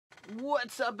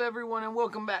What's up, everyone, and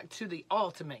welcome back to the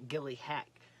ultimate Ghillie hack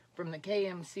from the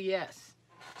KMCS.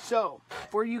 So,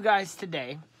 for you guys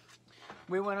today,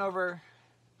 we went over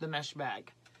the mesh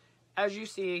bag. As you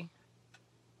see,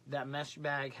 that mesh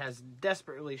bag has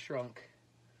desperately shrunk.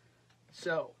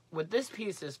 So, what this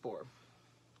piece is for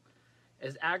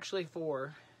is actually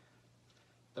for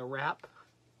the wrap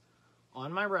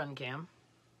on my run cam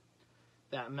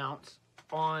that mounts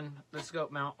on the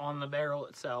scope mount on the barrel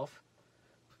itself,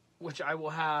 which I will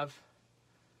have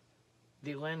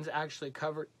the lens actually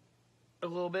covered a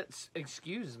little bit.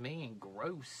 Excuse me,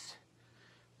 gross.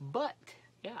 But,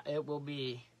 yeah, it will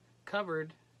be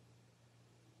covered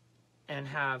and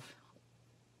have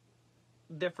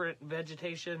different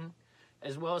vegetation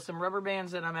as well as some rubber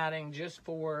bands that I'm adding just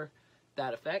for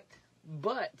that effect.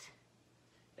 But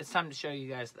it's time to show you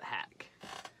guys the hack.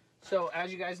 So,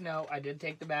 as you guys know, I did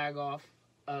take the bag off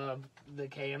of the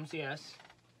KMCS,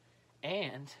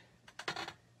 and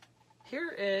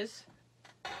here is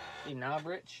the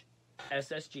Novrich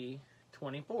SSG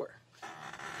 24.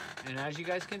 And as you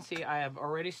guys can see, I have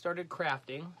already started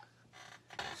crafting.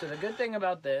 So the good thing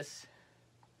about this,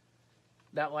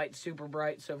 that light's super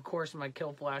bright, so of course my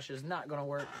kill flash is not going to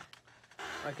work.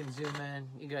 I can zoom in,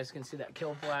 you guys can see that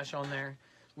kill flash on there,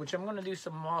 which I'm going to do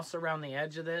some moss around the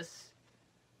edge of this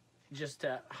just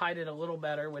to hide it a little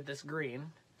better with this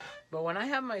green. But when I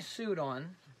have my suit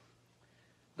on,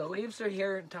 the leaves are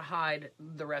here to hide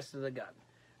the rest of the gun.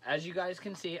 As you guys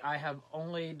can see, I have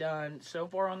only done so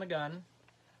far on the gun.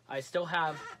 I still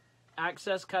have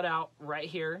access cut out right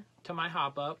here to my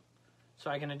hop up, so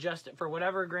I can adjust it for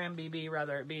whatever Gram BB,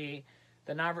 whether it be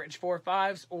the Novrich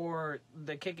 4.5s or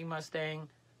the Kicking Mustang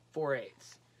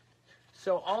 4.8s.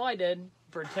 So all I did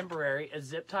for temporary is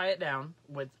zip tie it down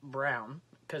with brown,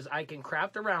 because I can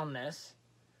craft around this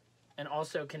and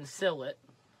also conceal it.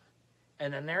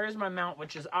 And then there is my mount,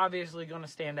 which is obviously going to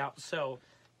stand out. So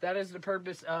that is the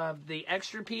purpose of the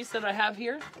extra piece that I have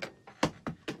here,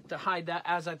 to hide that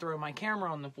as I throw my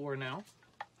camera on the floor now.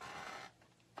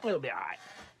 It'll be alright.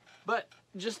 But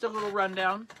just a little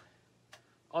rundown.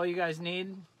 All you guys need,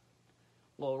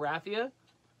 a little raffia,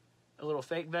 a little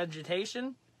fake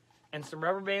vegetation, and some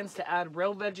rubber bands to add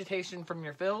real vegetation from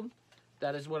your field.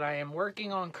 That is what I am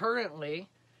working on currently.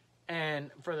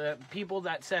 And for the people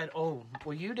that said, oh,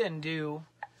 well, you didn't do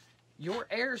your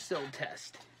air seal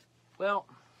test. Well,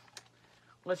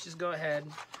 let's just go ahead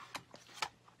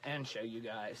and show you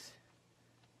guys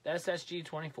the SSG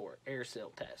 24 air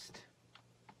seal test.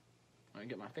 I'm going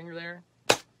to get my finger there.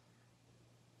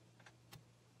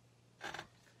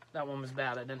 That one was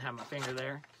bad. I didn't have my finger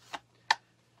there.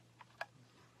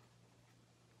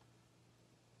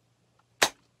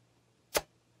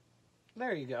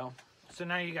 There you go. So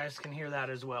now you guys can hear that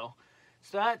as well.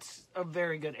 So that's a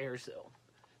very good air seal.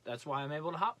 That's why I'm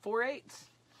able to hop 4.8s.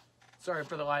 Sorry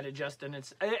for the light adjusting.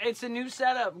 It's a new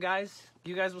setup, guys.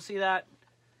 You guys will see that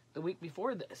the week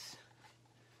before this.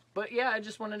 But yeah, I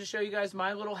just wanted to show you guys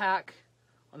my little hack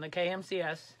on the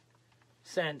KMCS,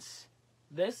 since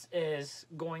this is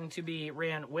going to be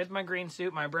ran with my green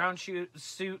suit. My brown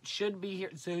suit should be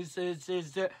here.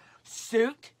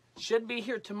 Suit should be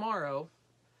here tomorrow,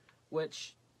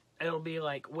 which it'll be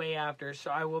like way after.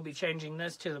 So I will be changing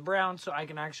this to the brown so I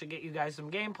can actually get you guys some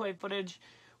gameplay footage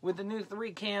with the new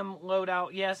 3-cam loadout.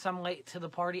 Yes, I'm late to the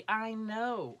party. I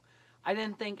know. I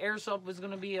didn't think airsoft was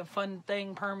going to be a fun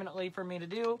thing permanently for me to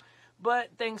do. But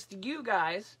thanks to you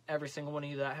guys, every single one of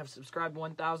you that have subscribed,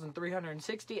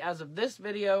 1,360 as of this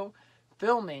video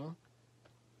filming,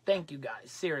 thank you guys,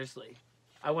 seriously.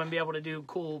 I wouldn't be able to do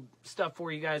cool stuff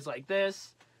for you guys like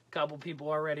this. A couple people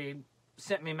already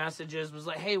sent me messages, was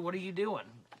like, hey, what are you doing?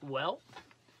 Well,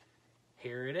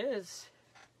 here it is.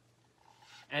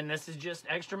 And this is just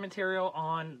extra material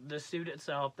on the suit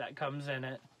itself that comes in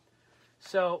it.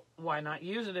 So why not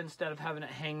use it instead of having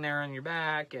it hang there on your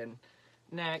back and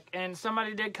neck? And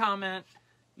somebody did comment,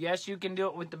 yes, you can do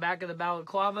it with the back of the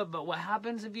balaclava, but what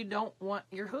happens if you don't want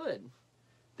your hood?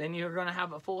 Then you're going to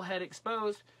have a full head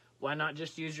exposed. Why not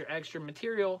just use your extra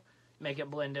material, make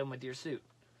it blend in with your suit?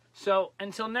 So,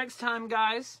 until next time,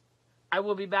 guys, I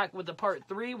will be back with the part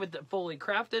 3 with it fully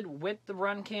crafted, with the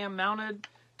run cam mounted,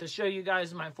 to show you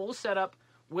guys my full setup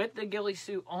with the Ghillie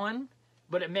suit on,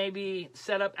 but it may be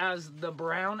set up as the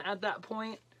brown at that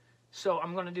point. So,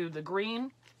 I'm going to do the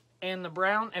green and the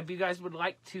brown. If you guys would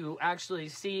like to actually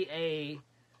see a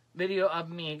video of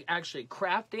me actually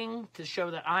crafting to show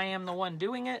that I am the one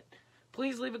doing it,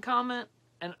 please leave a comment,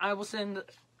 and I will send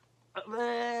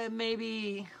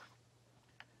maybe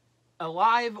a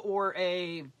live or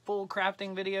a full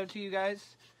crafting video to you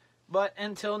guys. But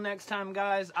until next time,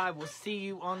 guys, I will see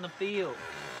you on the field.